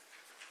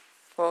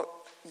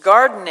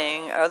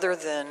gardening, other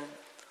than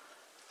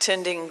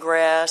tending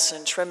grass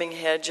and trimming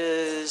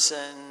hedges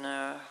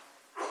and,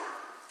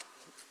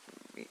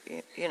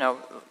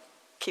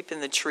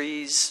 keeping the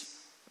trees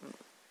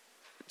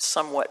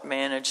somewhat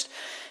managed,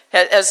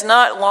 has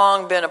not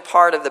long been a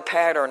part of the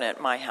pattern at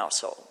my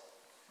household.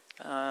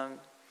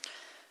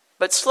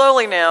 But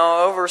slowly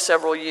now, over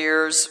several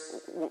years,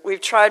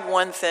 we've tried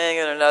one thing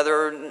and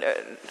another,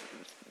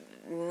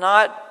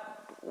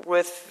 not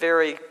with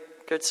very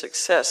good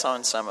success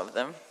on some of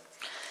them.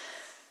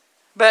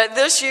 But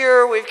this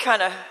year, we've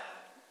kind of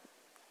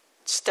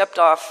stepped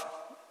off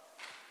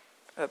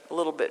a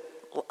little bit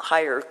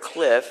higher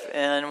cliff,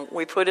 and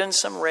we put in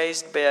some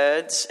raised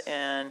beds,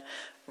 and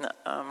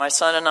my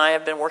son and I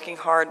have been working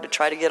hard to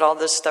try to get all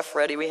this stuff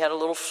ready. We had a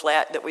little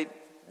flat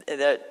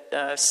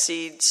that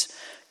seeds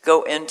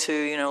go into,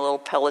 little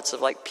pellets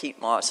of like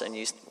peat moss, and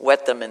you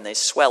wet them and they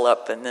swell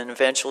up, and then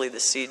eventually the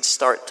seeds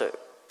start to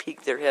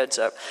peek their heads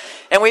up.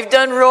 And we've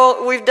done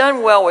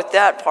well with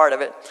that part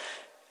of it.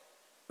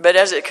 But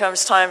as it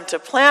comes time to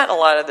plant a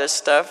lot of this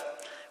stuff,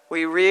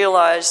 we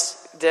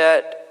realize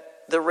that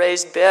the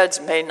raised beds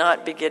may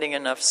not be getting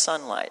enough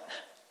sunlight.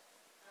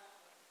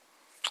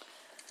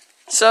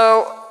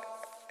 So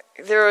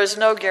there is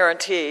no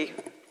guarantee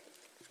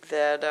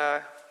that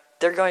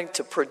they're going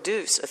to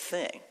produce a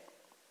thing.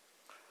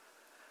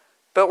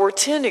 But we're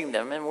tending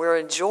them, and we're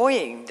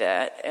enjoying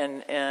that,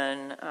 and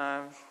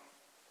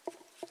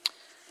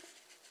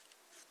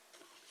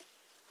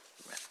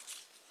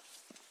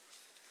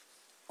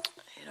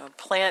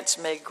plants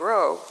may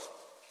grow,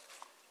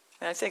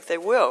 and I think they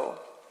will,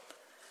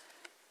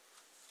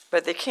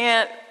 but they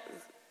can't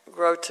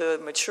grow to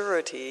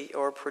maturity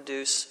or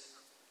produce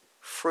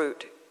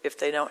fruit if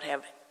they don't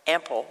have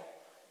ample,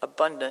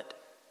 abundant,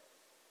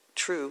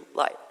 true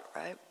light,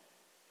 right?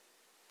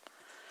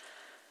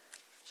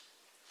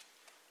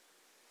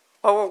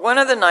 Well, one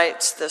of the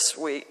nights this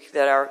week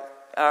that our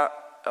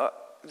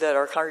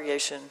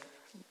congregation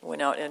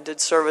went out and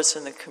did service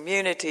in the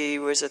community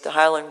was at the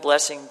Highland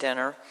Blessing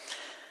Dinner,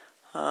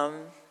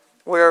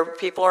 where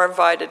people are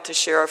invited to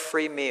share a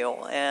free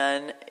meal.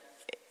 And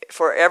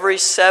for every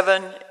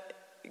 7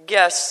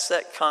 guests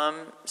that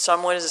come,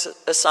 someone is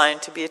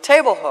assigned to be a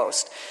table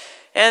host.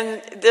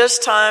 And this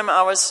time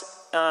I was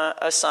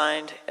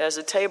assigned as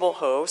a table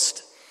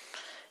host.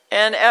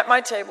 And at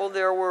my table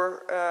there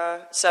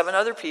were 7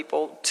 other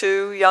people,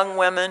 2 young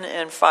women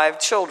and 5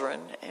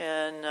 children.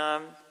 And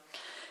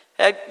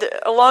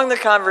along the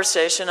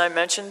conversation I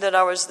mentioned that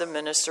I was the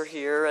minister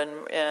here,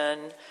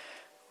 and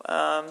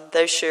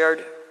they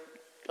shared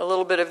a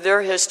little bit of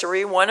their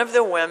history. One of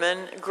the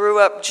women grew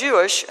up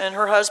Jewish, and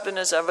her husband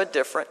is of a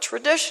different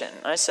tradition.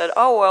 I said,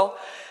 oh, well,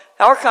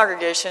 our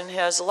congregation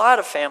has a lot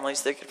of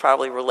families that could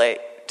probably relate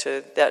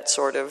to that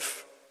sort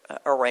of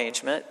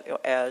arrangement,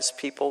 as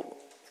people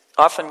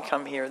often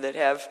come here that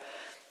have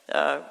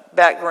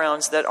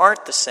backgrounds that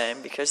aren't the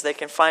same, because they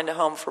can find a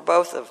home for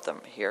both of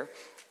them here.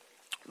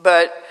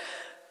 But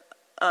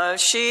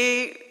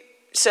she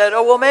said,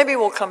 oh, well, maybe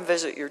we'll come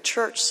visit your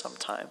church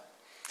sometime.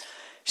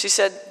 She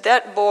said,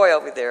 that boy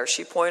over there,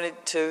 she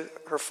pointed to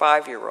her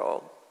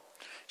 5-year-old.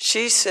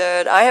 She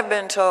said, I have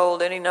been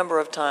told any number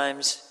of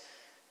times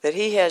that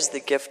he has the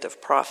gift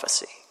of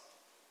prophecy.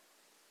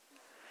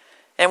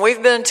 And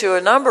we've been to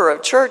a number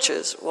of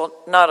churches, well,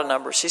 not a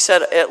number, she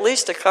said at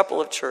least a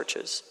couple of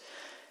churches,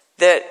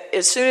 that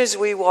as soon as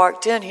we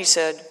walked in, he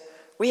said,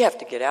 we have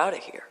to get out of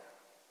here.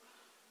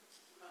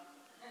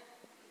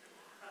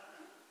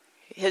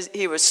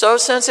 He was so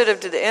sensitive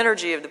to the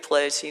energy of the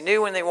place, he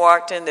knew when they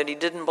walked in that he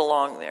didn't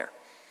belong there.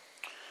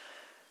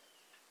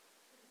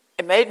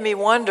 It made me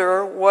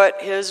wonder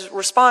what his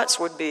response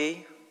would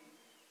be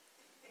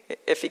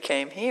if he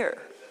came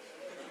here.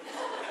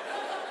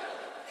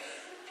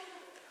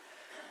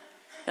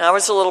 And I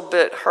was a little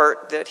bit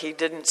hurt that he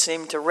didn't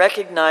seem to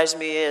recognize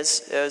me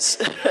as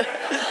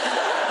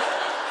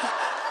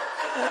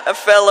a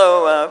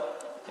fellow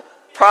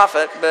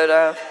prophet,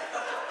 but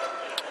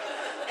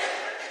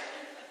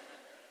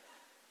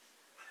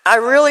I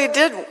really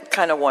did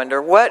kind of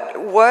wonder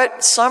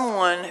what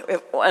someone,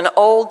 an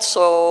old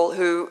soul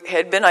who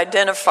had been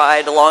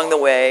identified along the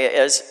way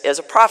as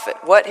a prophet,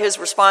 what his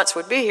response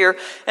would be here.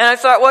 And I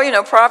thought,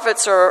 well,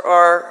 prophets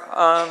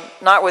are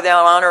not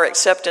without honor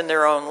except in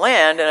their own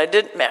land. And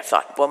I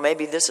thought, well,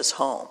 maybe this is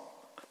home.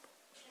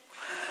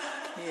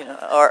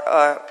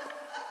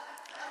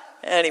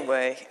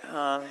 Anyway.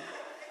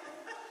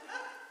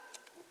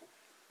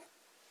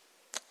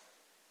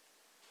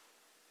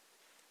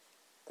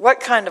 What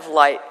kind of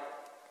light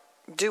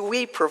do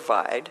we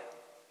provide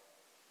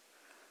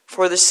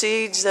for the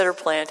seeds that are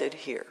planted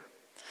here?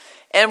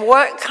 And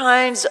what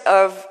kinds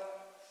of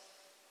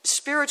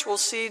spiritual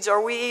seeds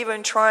are we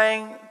even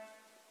trying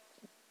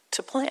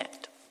to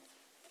plant?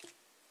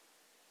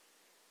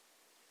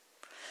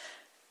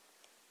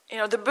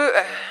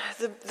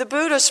 The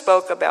Buddha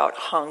spoke about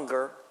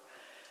hunger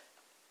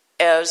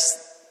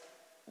as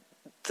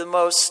the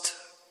most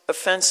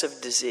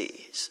offensive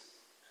disease.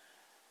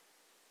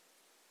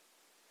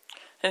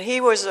 And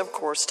he was, of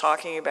course,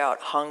 talking about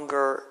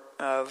hunger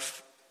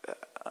of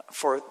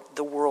for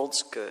the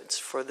world's goods,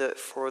 for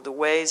the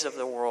ways of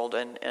the world,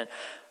 and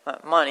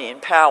money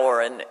and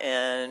power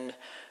and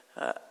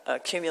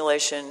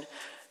accumulation.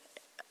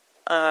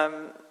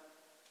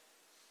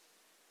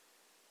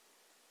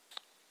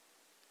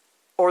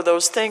 Or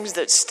those things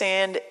that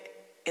stand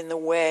in the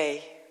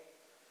way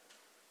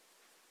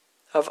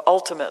of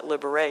ultimate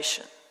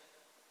liberation.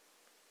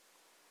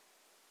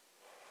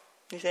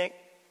 You think?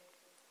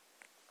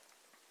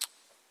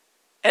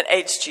 And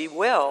H.G.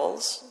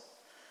 Wells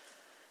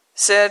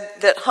said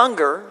that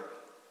hunger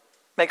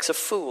makes a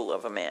fool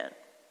of a man.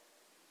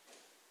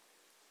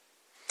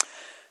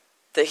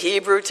 The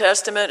Hebrew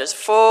Testament is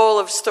full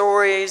of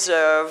stories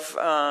of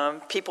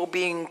people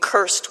being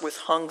cursed with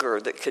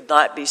hunger that could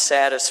not be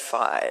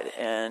satisfied.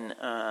 And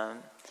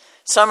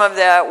some of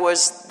that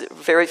was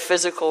very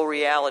physical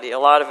reality. A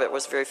lot of it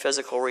was very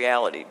physical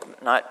reality.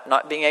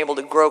 Not being able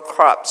to grow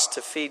crops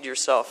to feed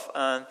yourself.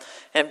 And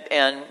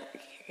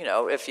you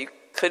know, if you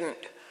couldn't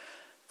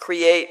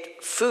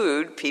create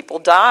food, people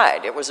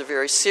died. It was a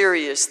very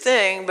serious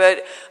thing.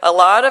 But a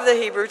lot of the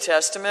Hebrew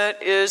Testament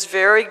is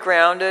very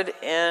grounded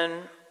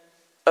in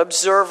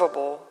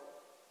observable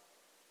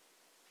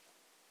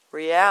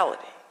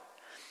reality.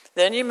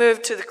 Then you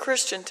move to the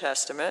Christian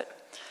Testament,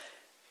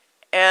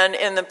 and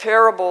in the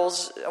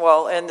parables,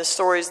 and the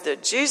stories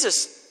that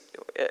Jesus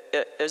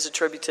is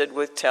attributed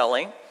with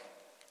telling,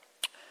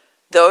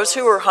 those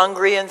who are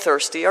hungry and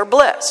thirsty are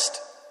blessed.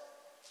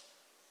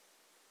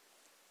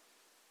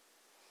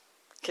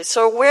 Okay,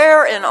 so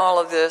where in all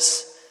of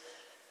this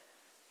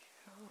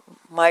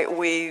might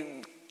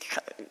we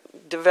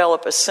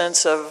develop a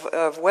sense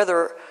of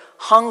whether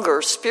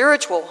hunger,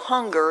 spiritual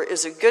hunger,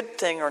 is a good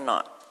thing or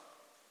not?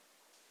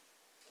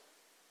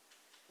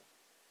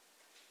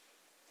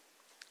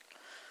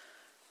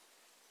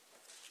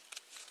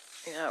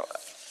 You know,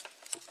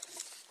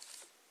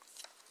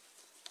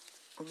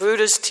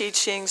 Buddha's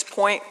teachings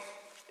point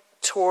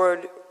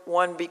toward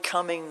one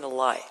becoming the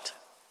light.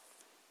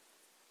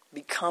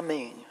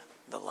 Becoming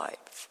the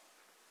light.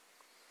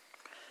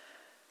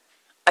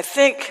 I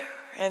think,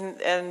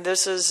 and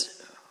this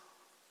is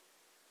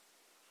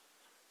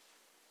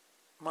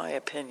my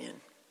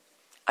opinion,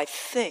 I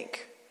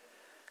think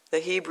the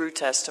Hebrew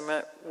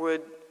Testament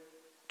would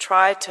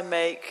try to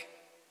make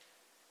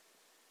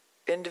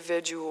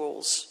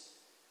individuals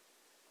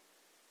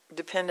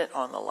dependent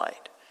on the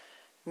light,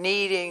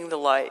 needing the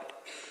light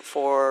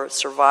for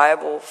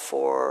survival,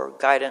 for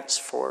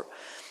guidance,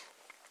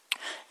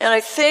 and I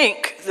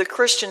think the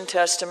Christian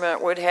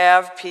Testament would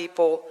have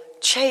people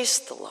chase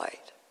the light.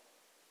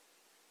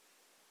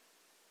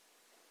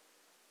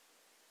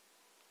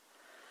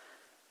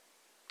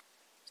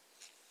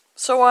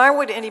 So why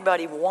would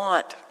anybody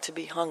want to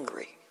be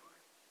hungry?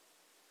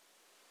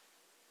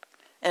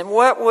 And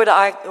what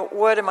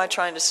am I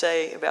trying to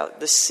say about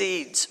the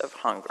seeds of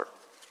hunger?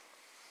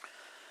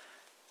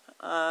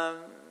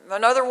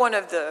 Another one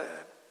of the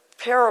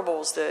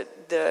parables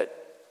that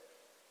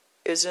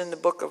is in the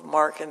book of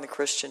Mark in the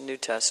Christian New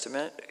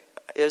Testament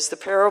is the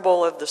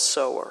parable of the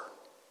sower.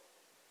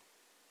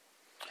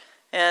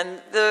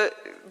 And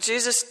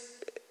Jesus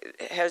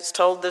has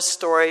told this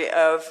story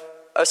of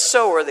a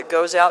sower that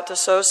goes out to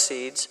sow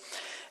seeds,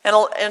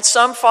 and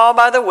some fall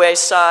by the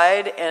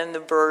wayside and the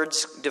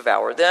birds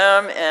devour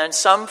them, and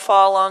some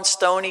fall on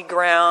stony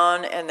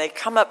ground and they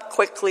come up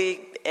quickly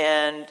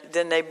and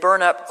then they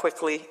burn up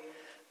quickly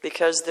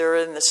because they're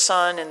in the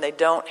sun and they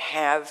don't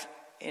have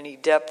any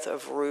depth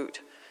of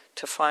root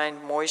to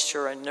find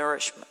moisture and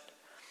nourishment.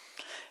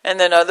 And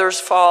then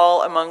others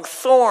fall among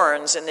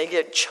thorns and they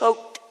get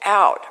choked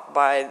out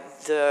by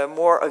the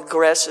more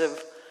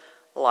aggressive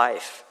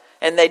life.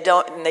 And they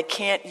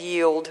can't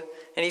yield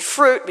any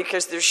fruit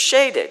because they're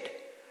shaded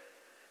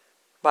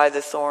by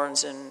the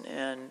thorns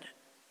and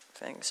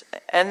things.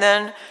 And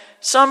then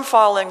some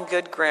fall in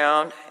good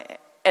ground,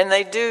 and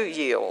they do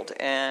yield,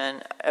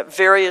 and at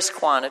various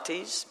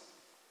quantities.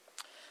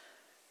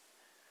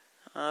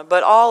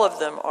 But all of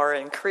them are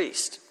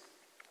increased.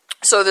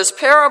 So this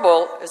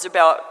parable is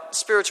about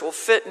spiritual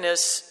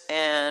fitness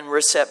and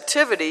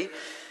receptivity,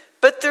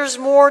 but there's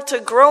more to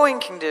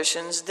growing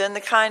conditions than the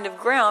kind of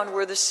ground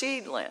where the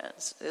seed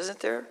lands, isn't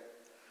there?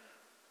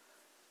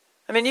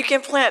 I mean, you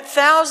can plant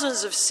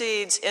thousands of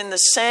seeds in the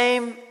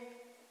same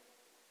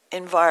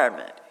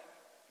environment,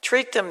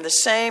 treat them the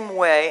same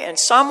way, and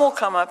some will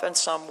come up and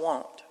some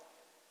won't.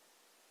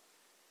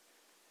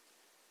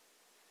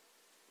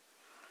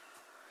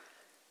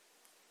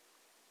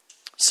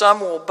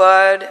 Some will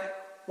bud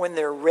when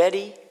they're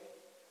ready.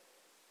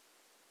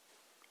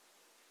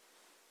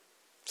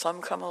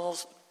 Some come a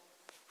little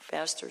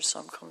faster,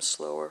 some come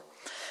slower.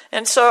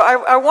 And so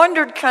I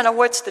wondered kind of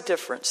what's the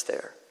difference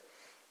there.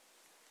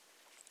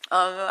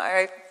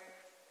 I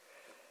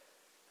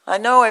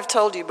know I've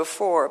told you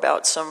before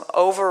about some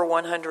over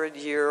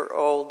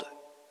 100-year-old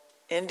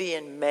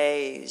Indian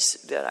maize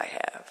that I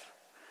have,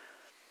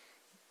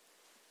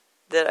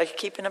 that I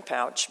keep in a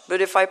pouch.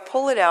 But if I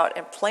pull it out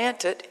and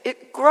plant it,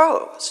 it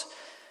grows.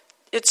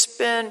 It's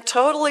been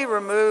totally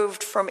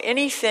removed from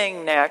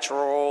anything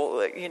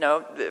natural,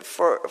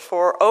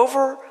 for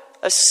over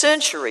a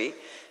century,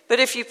 but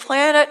if you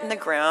plant it in the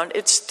ground,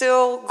 it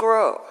still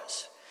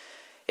grows.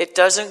 It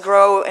doesn't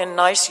grow in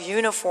nice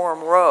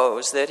uniform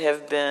rows that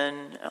have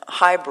been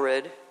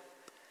hybrid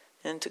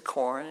into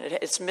corn.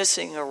 It's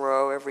missing a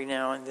row every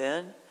now and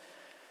then.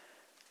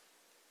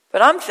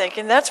 But I'm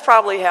thinking that's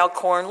probably how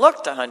corn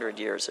looked 100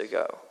 years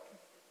ago.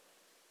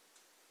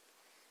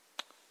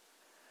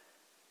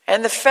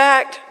 And the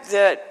fact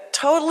that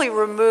totally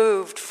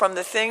removed from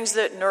the things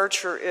that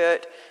nurture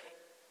it,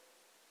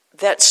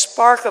 that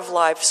spark of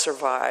life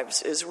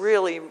survives is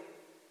really,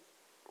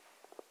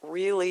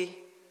 really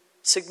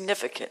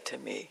significant to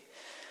me.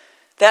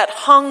 That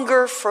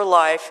hunger for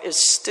life is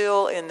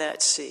still in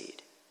that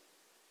seed.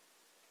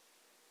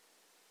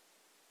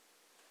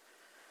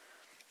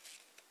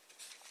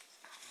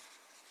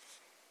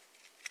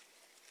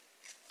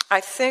 I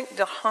think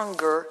the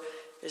hunger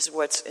is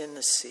what's in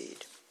the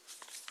seed.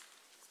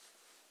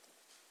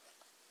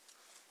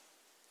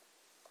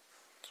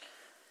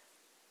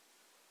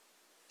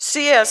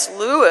 C.S.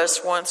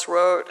 Lewis once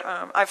wrote,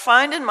 if I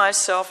find in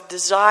myself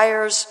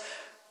desires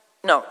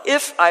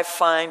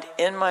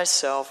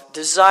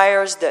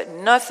that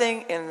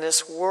nothing in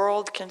this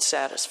world can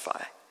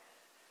satisfy,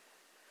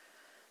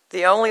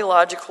 the only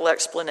logical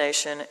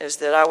explanation is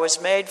that I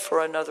was made for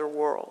another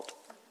world.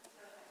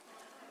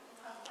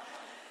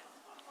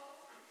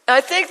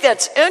 I think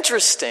that's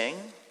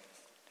interesting,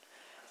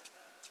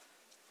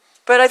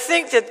 but I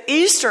think that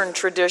Eastern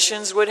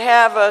traditions would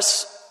have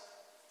us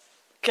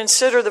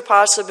consider the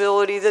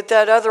possibility that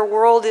that other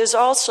world is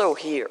also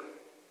here.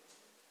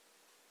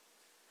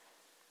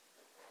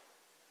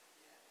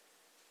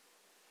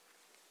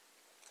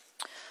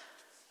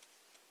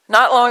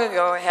 Not long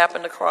ago, I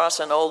happened across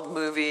an old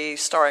movie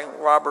starring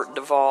Robert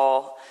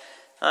Duvall.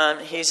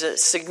 He's a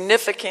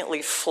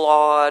significantly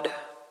flawed,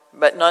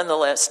 but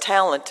nonetheless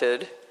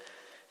talented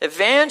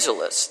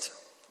evangelist.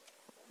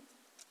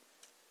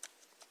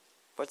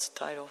 What's the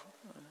title?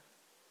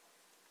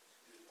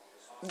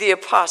 The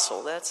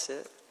Apostle, that's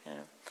it.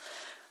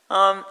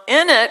 Yeah.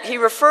 In it, he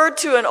referred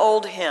to an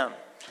old hymn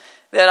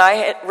that I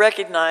had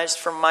recognized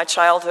from my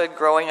childhood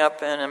growing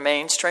up in a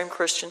mainstream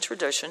Christian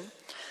tradition.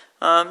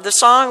 The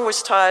song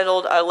was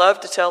titled, "I Love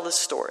to Tell This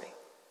Story."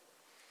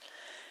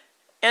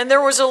 And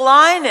there was a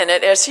line in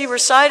it as he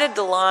recited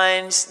the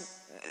lines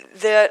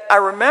that I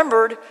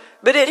remembered,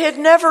 but it had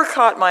never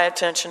caught my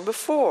attention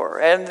before.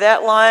 And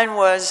that line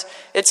was,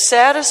 "It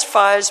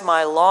satisfies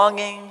my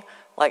longing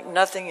like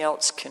nothing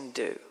else can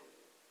do."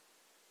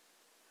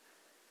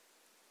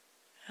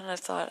 And I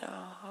thought,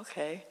 oh,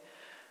 okay.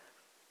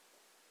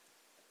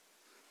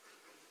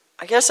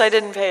 I guess I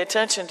didn't pay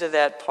attention to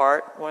that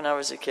part when I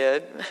was a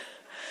kid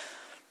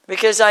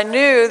because I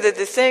knew that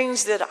the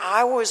things that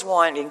I was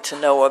wanting to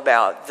know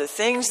about, the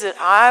things that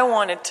I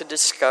wanted to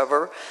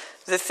discover,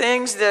 the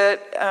things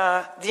that,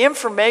 the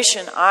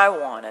information I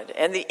wanted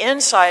and the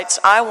insights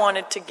I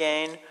wanted to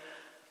gain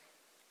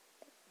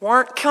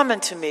weren't coming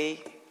to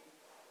me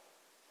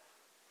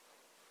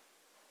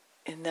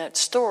in that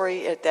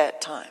story at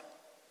that time.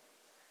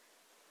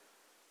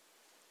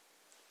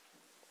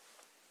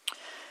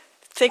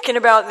 Thinking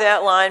about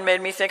that line made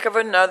me think of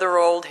another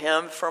old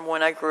hymn from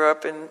when I grew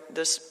up in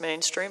this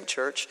mainstream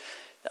church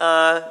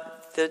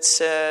that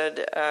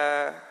said,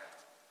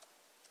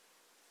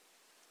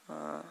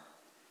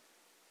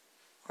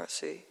 let's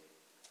see.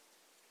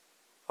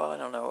 Well, I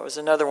don't know. It was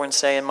another one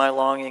saying, "My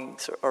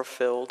longings are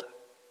filled.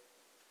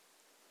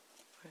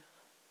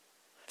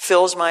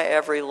 Fills my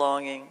every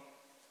longing,"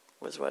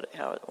 was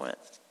how it went.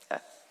 Yeah.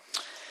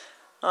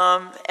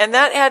 And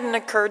that hadn't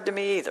occurred to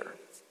me either.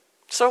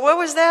 So what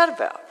was that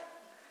about?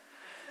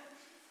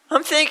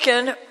 I'm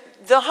thinking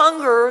the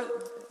hunger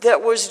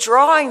that was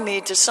drawing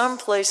me to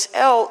someplace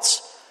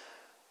else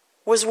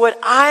was what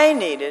I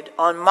needed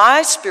on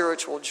my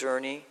spiritual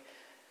journey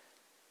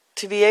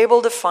to be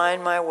able to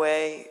find my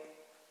way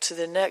to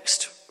the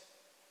next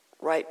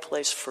right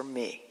place for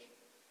me.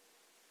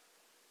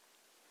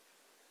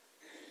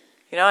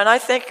 You know, and I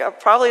think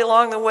probably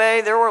along the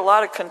way there were a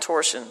lot of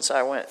contortions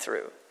I went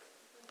through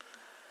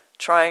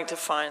trying to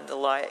find the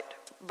light.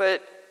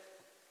 But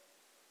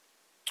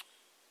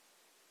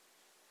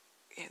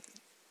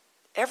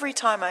every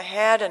time I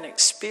had an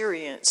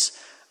experience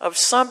of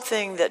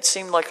something that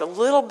seemed like a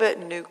little bit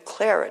new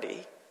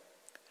clarity,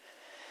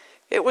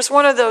 it was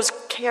one of those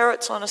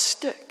carrots on a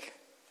stick.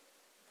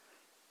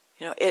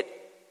 You know, it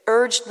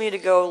urged me to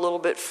go a little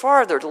bit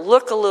farther, to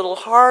look a little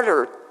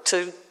harder,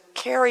 to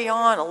carry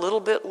on a little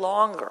bit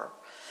longer.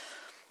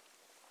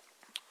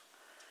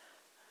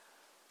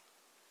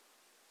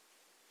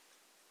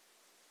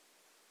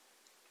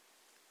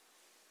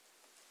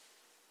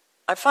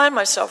 I find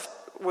myself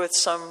with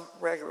some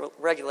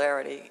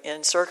regularity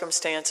in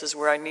circumstances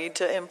where I need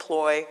to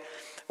employ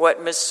what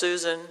Ms.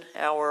 Susan,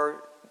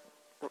 our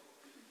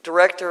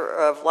Director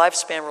of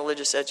Lifespan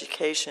Religious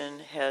Education,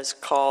 has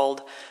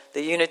called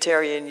the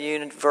Unitarian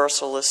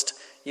Universalist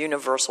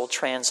Universal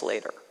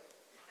Translator.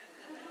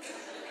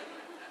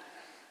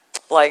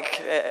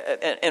 like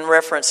in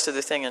reference to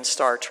the thing in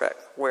Star Trek,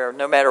 where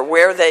no matter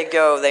where they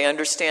go, they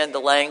understand the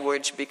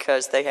language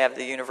because they have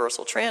the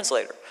universal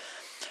translator.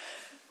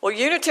 Well,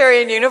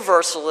 Unitarian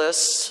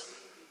Universalists,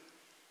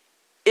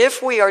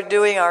 if we are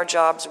doing our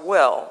jobs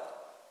well,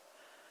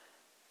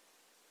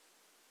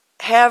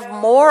 have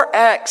more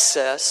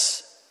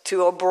access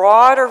to a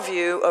broader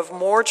view of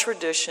more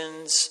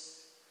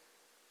traditions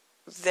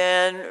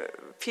than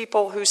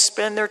people who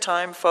spend their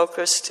time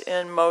focused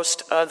in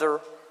most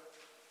other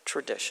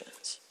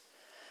traditions.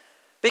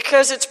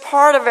 Because it's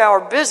part of our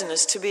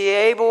business to be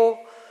able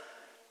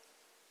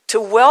to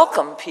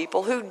welcome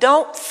people who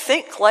don't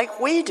think like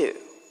we do.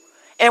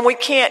 And we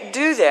can't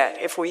do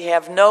that if we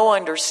have no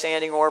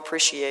understanding or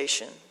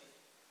appreciation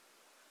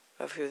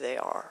of who they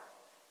are.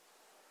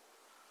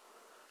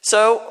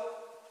 So,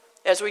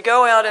 as we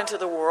go out into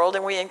the world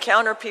and we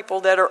encounter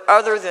people that are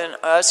other than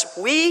us,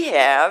 we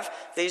have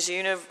these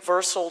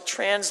universal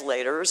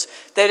translators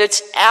that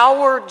it's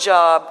our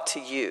job to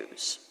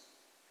use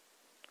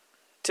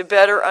to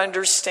better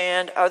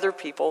understand other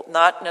people,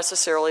 not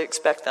necessarily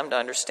expect them to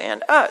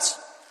understand us.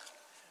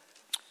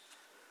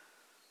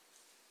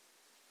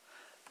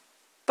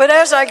 But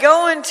as I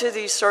go into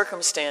these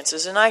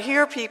circumstances and I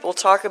hear people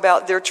talk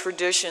about their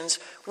traditions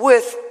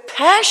with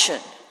passion,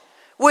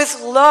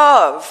 with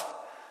love,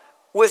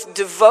 with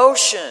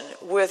devotion,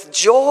 with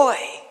joy,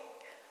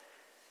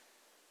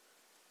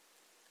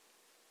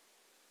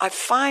 I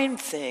find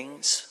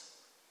things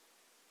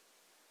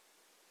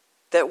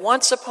that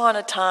once upon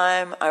a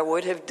time I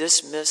would have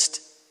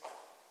dismissed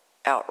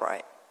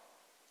outright,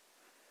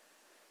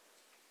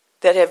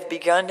 that have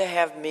begun to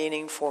have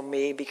meaning for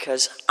me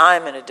because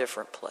I'm in a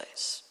different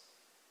place.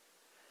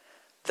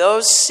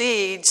 Those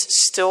seeds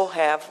still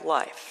have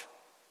life.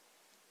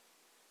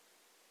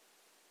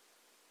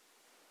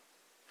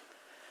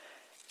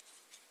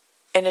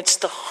 And it's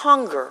the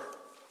hunger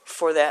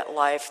for that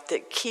life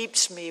that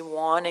keeps me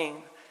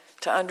wanting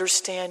to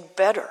understand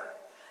better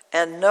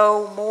and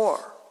know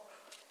more.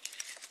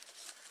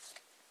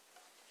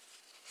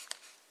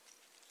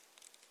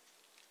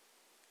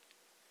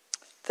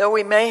 Though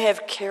we may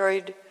have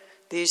carried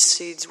these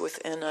seeds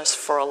within us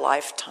for a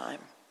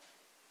lifetime,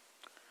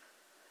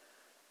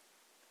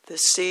 the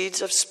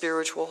seeds of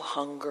spiritual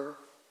hunger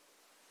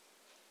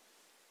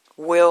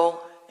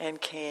will and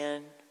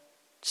can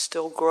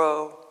still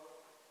grow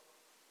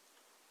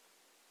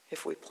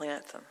if we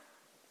plant them.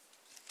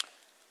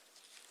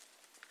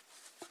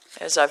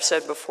 As I've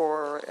said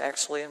before,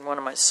 actually in one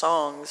of my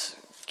songs,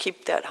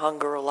 keep that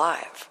hunger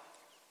alive.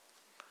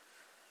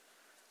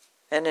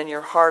 And in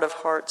your heart of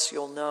hearts,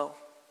 you'll know.